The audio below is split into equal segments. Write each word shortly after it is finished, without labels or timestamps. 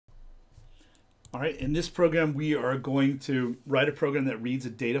All right, in this program, we are going to write a program that reads a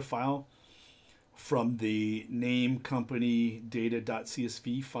data file from the name company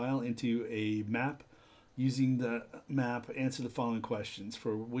data.csv file into a map. Using the map, answer the following questions.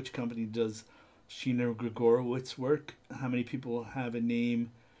 For which company does Sheena Gregorowitz work? How many people have a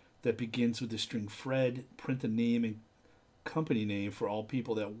name that begins with the string Fred? Print the name and company name for all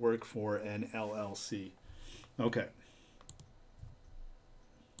people that work for an LLC. Okay.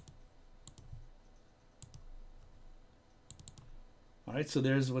 All right, so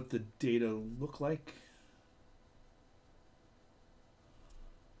there's what the data look like.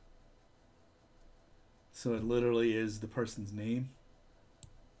 So it literally is the person's name,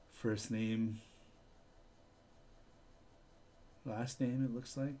 first name, last name, it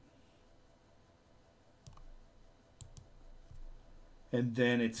looks like. And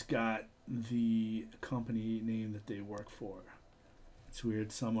then it's got the company name that they work for. It's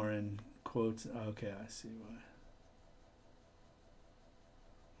weird, some are in quotes. Okay, I see why.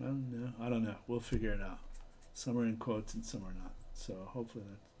 Well, no, I don't know. We'll figure it out. Some are in quotes and some are not. So hopefully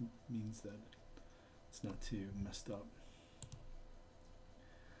that means that it's not too messed up.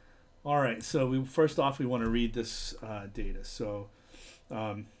 All right, so first off we want to read this data. So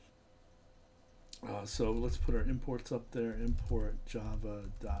let's put our imports up there. Import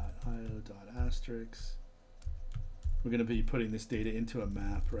java.io.asterisk. We're going to be putting this data into a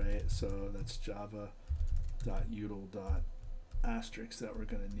map, right? So that's java.util.asterisk that we're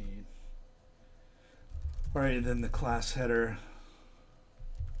going to need. All right, and then the class header.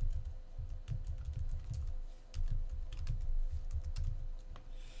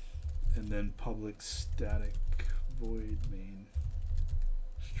 And then public static void main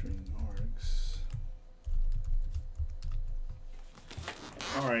string args.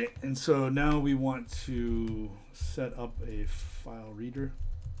 All right, and so now we want to set up a file reader.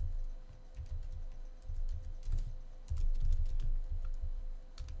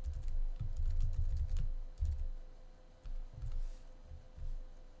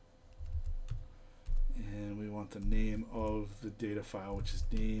 And we want the name of the data file, which is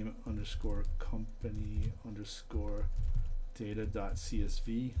name underscore company underscore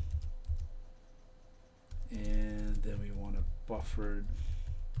data.csv. And then we want a buffered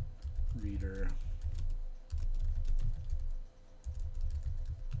reader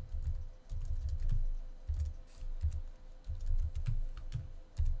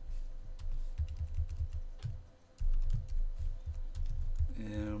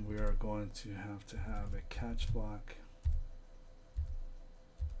and we are going to have a catch block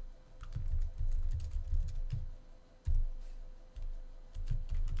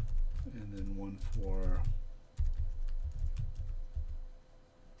and then one for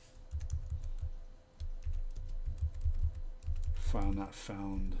file not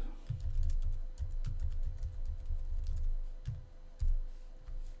found.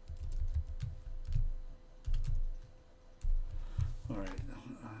 All right,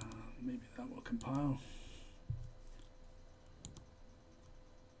 maybe that will compile.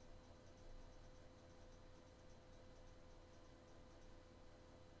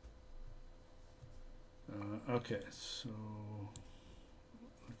 Okay, so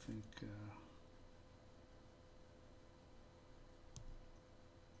I think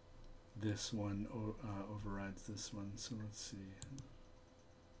this one overrides this one, so let's see.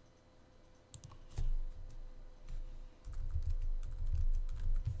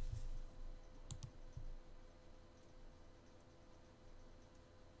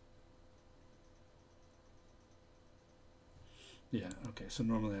 Yeah, okay, so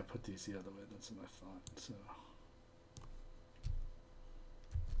normally I put these the other way, that's what I thought, so.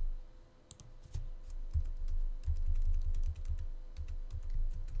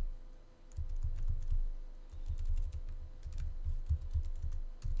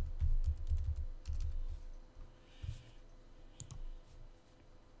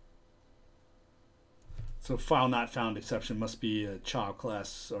 So file not found exception must be a child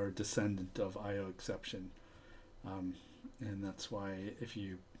class or descendant of IO exception. And that's why if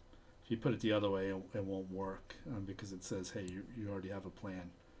you put it the other way, it won't work because it says, hey, you already have a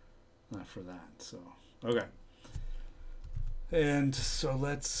plan for that. So, okay. And so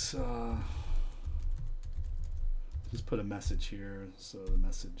let's just put a message here. So the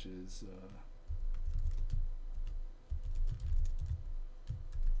message is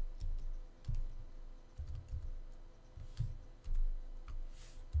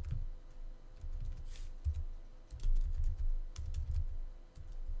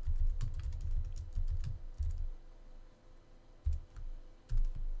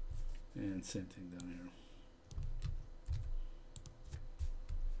and same thing down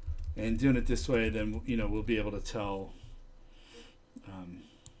here. And doing it this way, then we'll be able to tell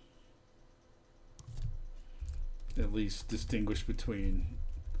at least distinguish between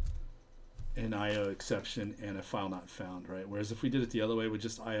an IO exception and a file not found, right? Whereas if we did it the other way with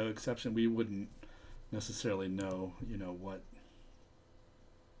just IO exception, we wouldn't necessarily know,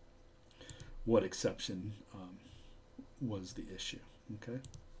 what exception was the issue. Okay.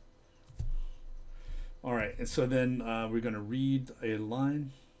 All right, and so then we're going to read a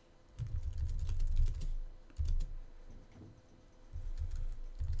line.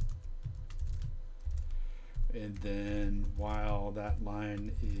 And then while that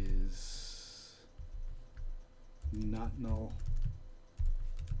line is not null,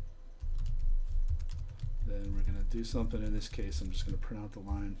 then we're going to do something. In this case, I'm just going to print out the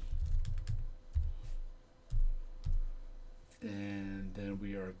line. And then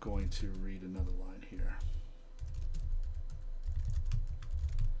we are going to read another line here.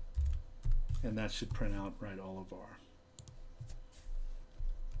 And that should print out, right, all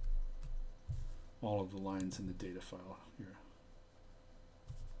of the lines in the data file here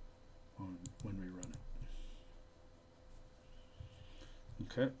when we run it.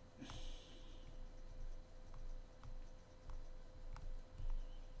 Okay.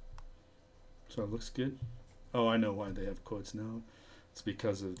 So it looks good. Oh, I know why they have quotes now. It's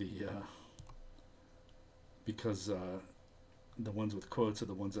because of the the ones with quotes are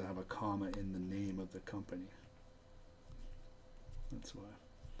the ones that have a comma in the name of the company. That's why.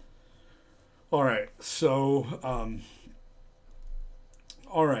 All right,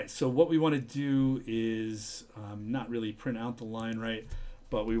 so what we want to do is not really print out the line, right?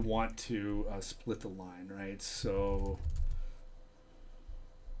 But we want to split the line, right? So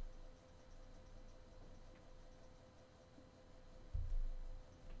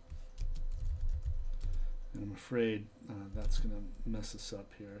and I'm afraid that's going to mess us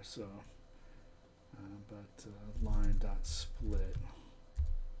up here. So, line dot split.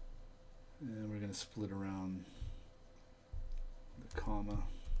 And we're going to split around the comma.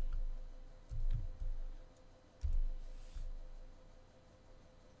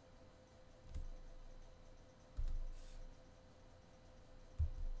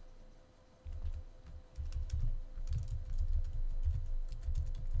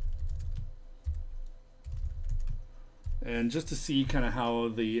 And just to see kind of how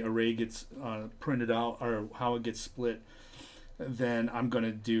the array gets printed out, or how it gets split, then I'm going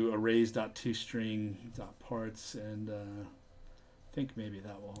to do arrays.toString.parts, and I think maybe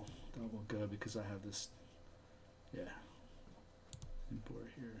that will go because I have this, import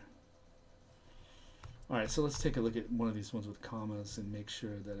here. All right, so let's take a look at one of these ones with commas and make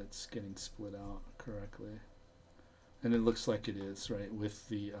sure that it's getting split out correctly. And it looks like it is, right, with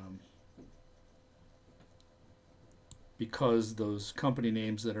the because those company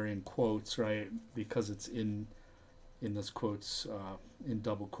names that are in quotes, right, because it's in those quotes, in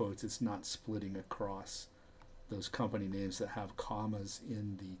double quotes, it's not splitting across those company names that have commas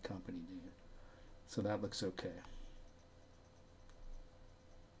in the company name. So that looks okay.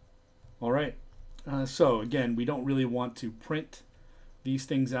 All right. So again, we don't really want to print these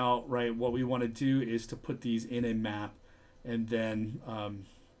things out, right? What we want to do is to put these in a map, and then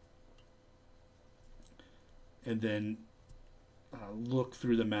look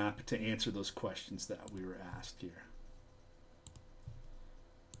through the map to answer those questions that we were asked here.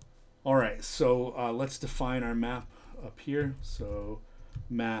 All right, so let's define our map up here. So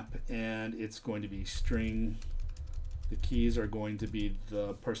map, and it's going to be string. The keys are going to be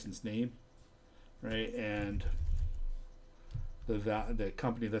the person's name, right? And the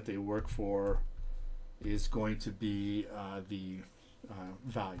company that they work for is going to be the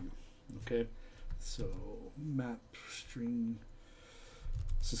value. Okay, so map string.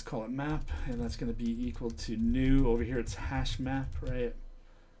 Let's just call it map, and that's going to be equal to new. Over here it's hash map, right?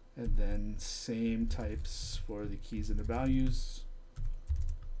 And then same types for the keys and the values.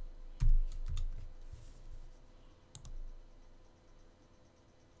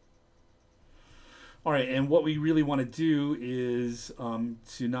 All right, and what we really want to do is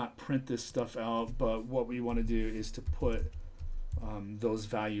to not print this stuff out, but what we want to do is to put those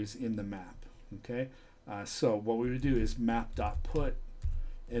values in the map. Okay, so what we would do is map.put,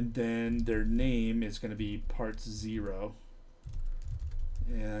 and then their name is going to be parts 0,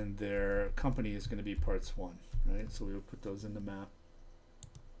 and their company is going to be parts 1, right? So we will put those in the map.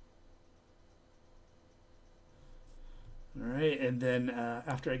 All right, and then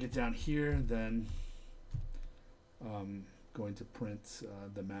after I get down here, then going to print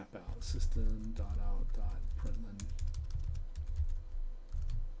the map out, system.out.println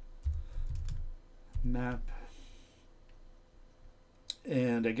map,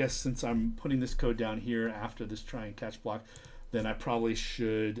 And I guess since I'm putting this code down here after this try and catch block, then I probably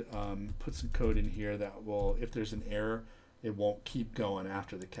should put some code in here that will, if there's an error, it won't keep going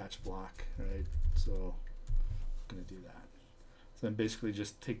after the catch block, right? So I'm going to do that. So then basically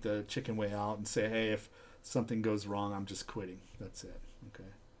just take the chicken way out and say, hey, if something goes wrong, I'm just quitting. That's it. Okay.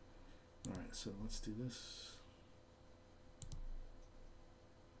 All right, so let's do this.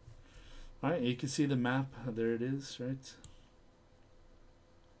 All right, you can see the map. There it is, right?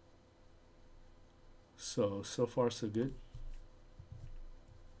 So far so good.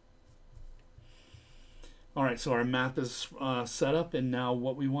 All right, so our map is set up, and now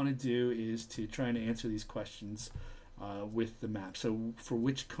what we want to do is to try and answer these questions with the map. So for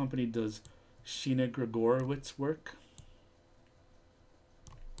which company does Sheena Gregorowitz work?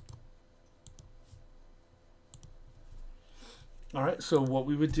 All right, so what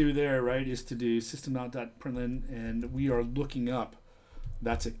we would do there, right, is to do system.println, and we are looking up.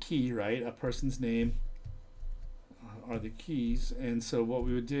 That's a key, right? A person's name are the keys, and so what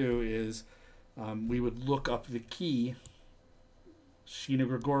we would do is we would look up the key Sheena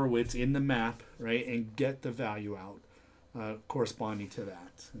Gregorowitz in the map, right, and get the value out corresponding to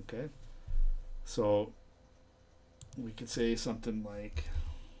that. Okay, so we could say something like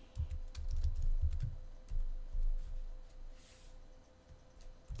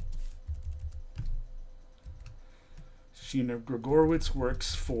Sheena Gregorowitz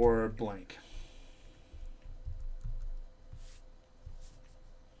works for blank.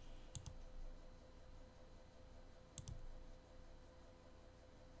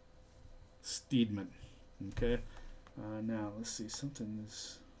 Steedman. Okay, now let's see, something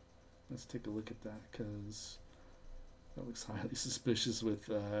is, let's take a look at that, because that looks highly suspicious with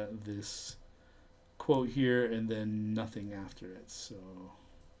this quote here and then nothing after it. So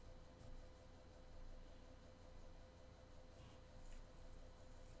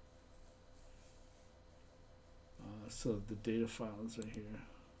the data file is right here.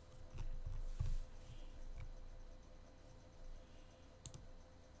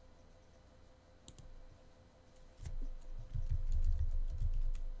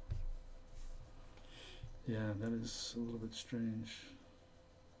 Yeah, that is a little bit strange.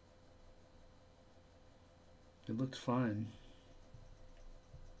 It looked fine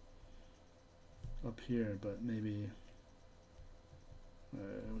up here, but maybe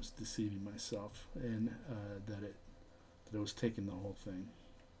I was deceiving myself in that it was taking the whole thing.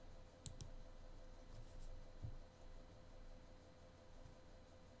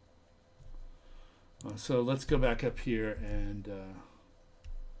 So let's go back up here and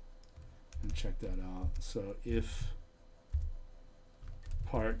check that out. So if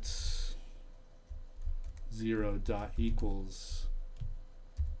parts 0 dot equals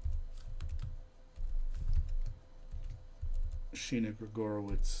Sheena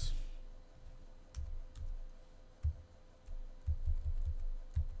Gregorowitz,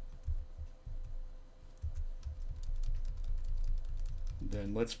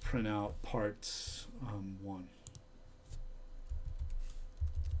 then let's print out parts 1.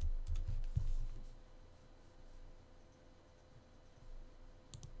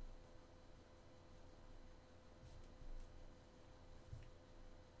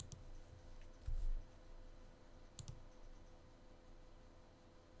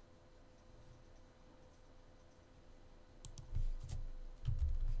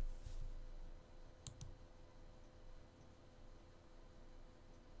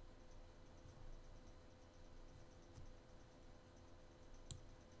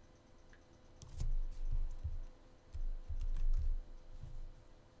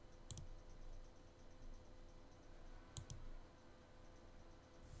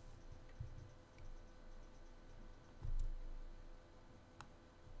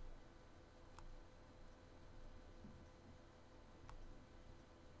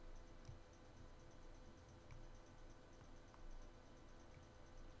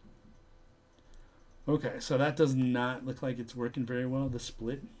 Okay, so that does not look like it's working very well, the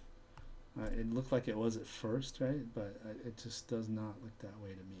split. It looked like it was at first, right? But it just does not look that way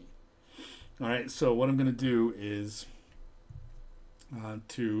to me. All right, so what I'm going to do is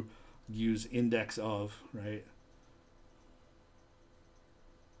to use index of, right?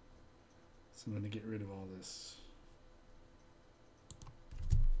 So I'm going to get rid of all this.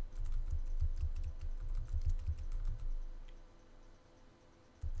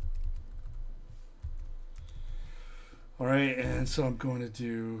 All right, and so I'm going to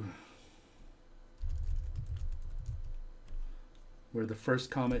do where the first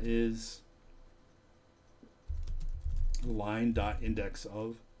comma is line dot index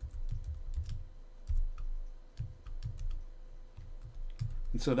of.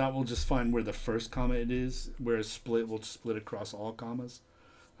 And so that will just find where the first comma it is, whereas split will split across all commas.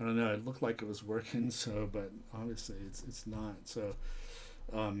 I don't know, it looked like it was working, so, but obviously it's not. So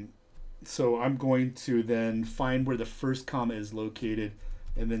so I'm going to then find where the first comma is located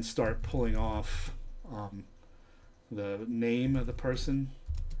and then start pulling off the name of the person,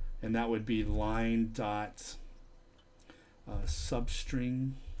 and that would be line dot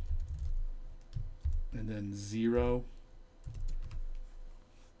substring and then 0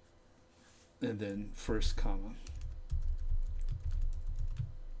 and then first comma.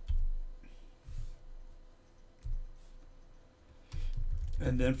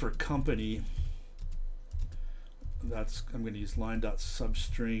 And then for company, that's, I'm going to use line dot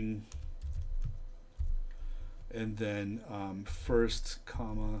substring and then first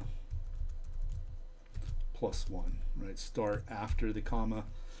comma +1, right? Start after the comma.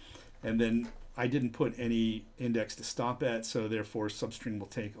 And then I didn't put any index to stop at, so therefore substring will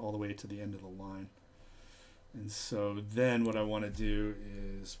take all the way to the end of the line. And so then what I want to do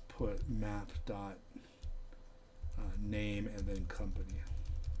is put map dot name and then company.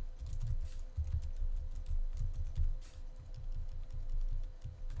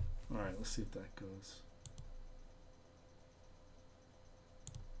 All right, let's see if that goes.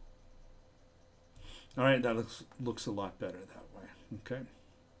 All right, that looks a lot better that way. Okay.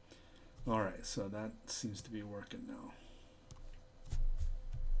 All right, so that seems to be working now.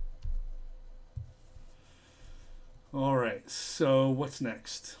 All right, so what's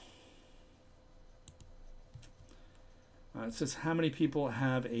next? It says how many people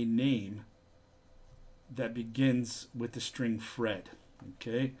have a name that begins with the string Fred.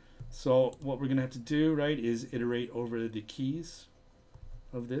 Okay, so what we're gonna have to do, right, is iterate over the keys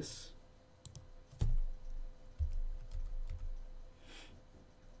of this.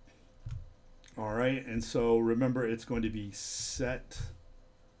 All right, and so remember it's going to be set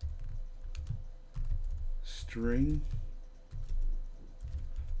string,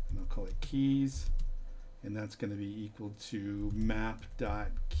 and I'll call it keys, and that's going to be equal to map dot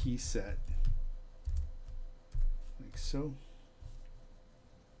key set, like so.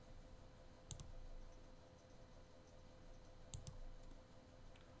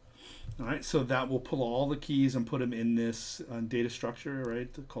 All right, so that will pull all the keys and put them in this data structure, right,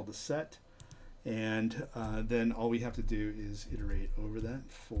 called the set. And then all we have to do is iterate over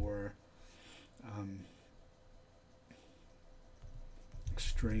that for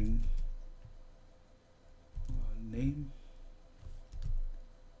string name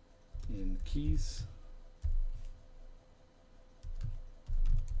in keys.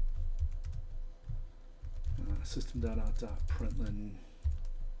 System.out.println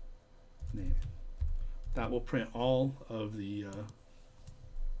name. That will print all of the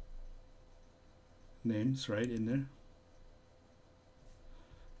names right in there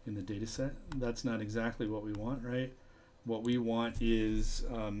in the data set. That's not exactly what we want, right? What we want is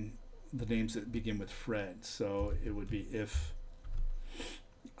the names that begin with Fred. So it would be if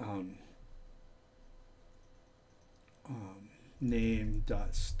name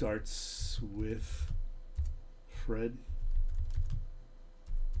dot starts with Fred,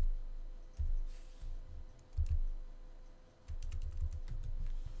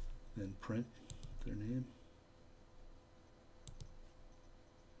 then print their name.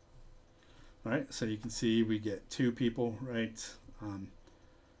 All right, so you can see we get two people, right?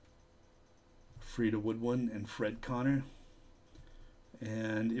 Frida Woodwin and Fred Connor.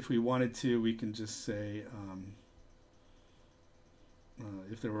 And if we wanted to, we can just say,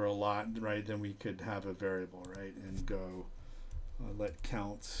 if there were a lot, right, then we could have a variable, right, and go let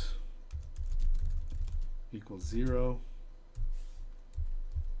count equals 0.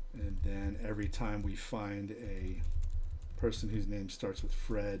 And then every time we find a person whose name starts with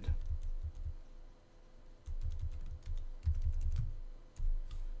Fred,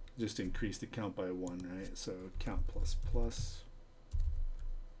 just increase the count by 1, right? So count plus plus.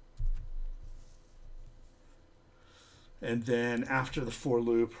 And then after the for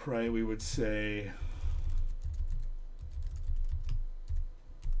loop, right, we would say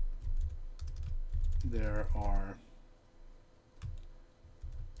there are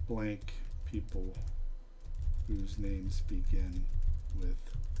blank people whose names begin with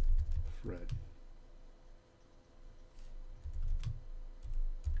Fred.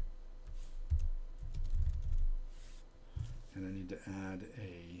 And I need to add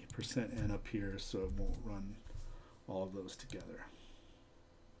a %n up here so it won't run all of those together.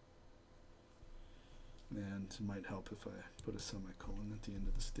 And it might help if I put a semicolon at the end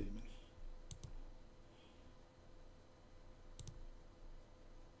of the statement.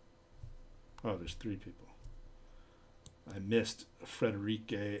 Oh, there's 3 people. I missed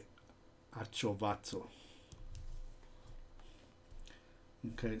Frederique Achovazzo.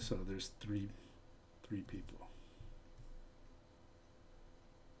 Okay, so there's three people.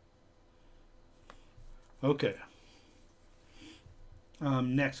 Okay.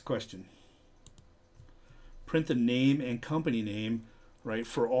 Next question. Print the name and company name, right,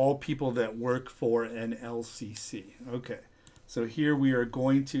 for all people that work for an LCC. Okay. So here we are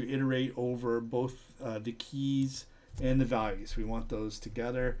going to iterate over both the keys and the values. We want those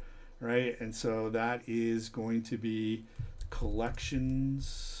together, right? And so that is going to be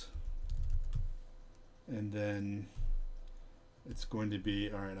collections, and then it's going to be,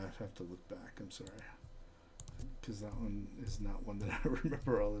 all right, I have to look back, I'm sorry, because that one is not one that I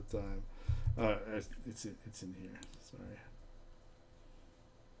remember all the time. It's in here, sorry.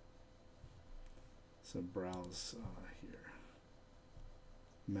 So browse here.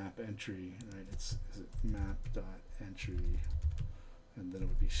 Map entry, right? Is it map dot entry, and then it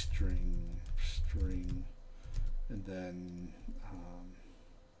would be string, and then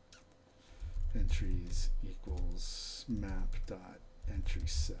entries equals map dot entry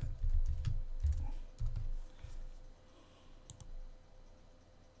set.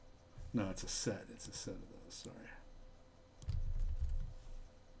 No, it's a set. It's a set of those. Sorry.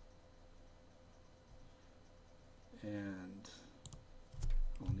 And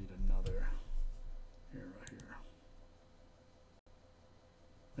I'll need another here, right here.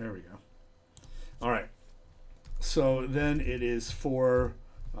 There we go. All right. So then it is for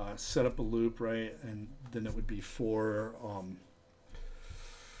set up a loop, right? And then it would be for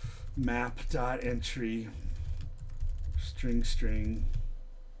map dot entry string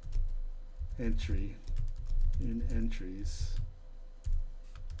entry in entries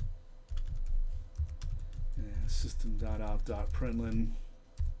and system dot out dot println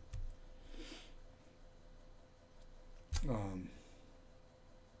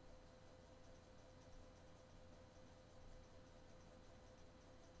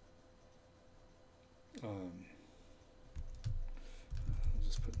I'll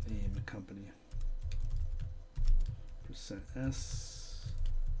just put name company %s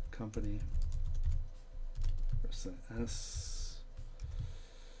company %s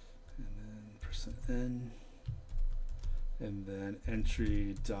and then %n and then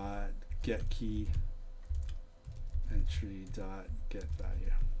entry dot get key entry dot get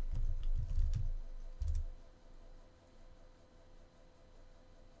value.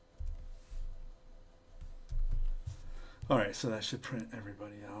 All right, so that should print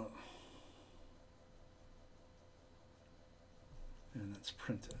everybody out. And that's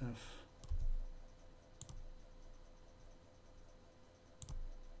printf.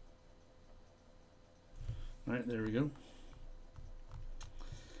 All right, there we go.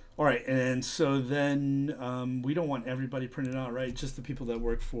 All right, and so then we don't want everybody printed out, right? Just the people that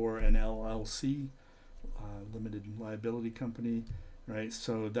work for an LLC, limited liability company, right?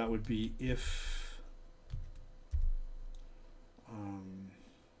 So that would be if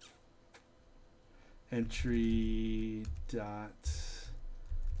entry dot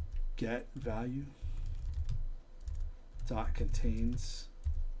get value dot contains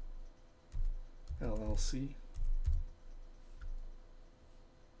LLC,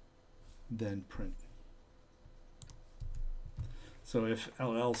 then print. So if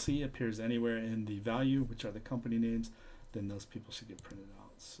LLC appears anywhere in the value, which are the company names, then those people should get printed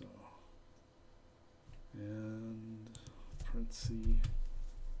out. So and print C.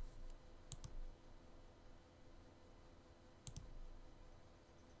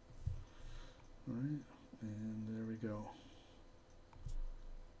 All right, and there we go.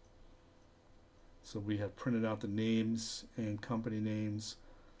 So we have printed out the names and company names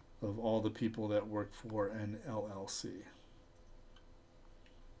of all the people that work for an LLC.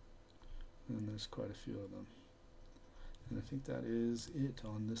 And there's quite a few of them. And I think that is it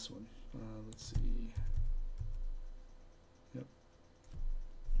on this one. Let's see.